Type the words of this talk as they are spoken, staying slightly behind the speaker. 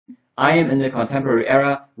I am in the contemporary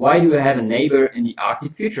era. Why do I have a neighbor in the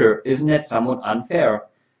Arctic future? Isn't that somewhat unfair?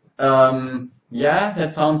 Yeah,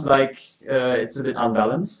 that sounds like it's a bit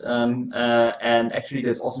unbalanced. And actually,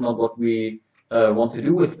 that's also not what we want to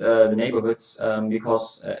do with the neighborhoods,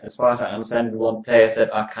 because as far as I understand, we want players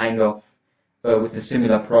that are kind of with a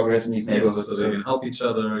similar progress in these Yes, neighborhoods. so they can help each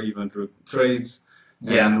other even through trades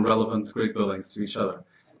Yeah. and relevant great buildings to each other.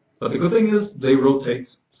 But the good thing is they rotate.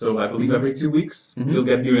 So I believe every 2 weeks Mhm. you'll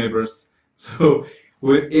get new neighbors. So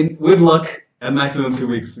with luck, at maximum 2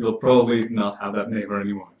 weeks, you'll probably not have that neighbor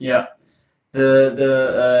anymore. Yeah.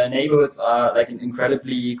 The neighborhoods are like an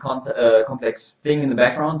incredibly complex thing in the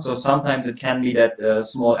background, so sometimes it can be that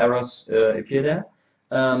small errors appear there.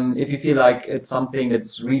 If you feel like it's something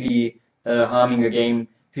that's really harming your game,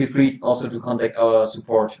 feel free also to contact our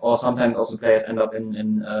support, or sometimes also players end up in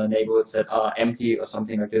neighborhoods that are empty or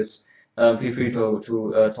something like this. Feel free to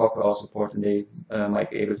talk to our support, and they might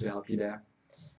be able to help you there.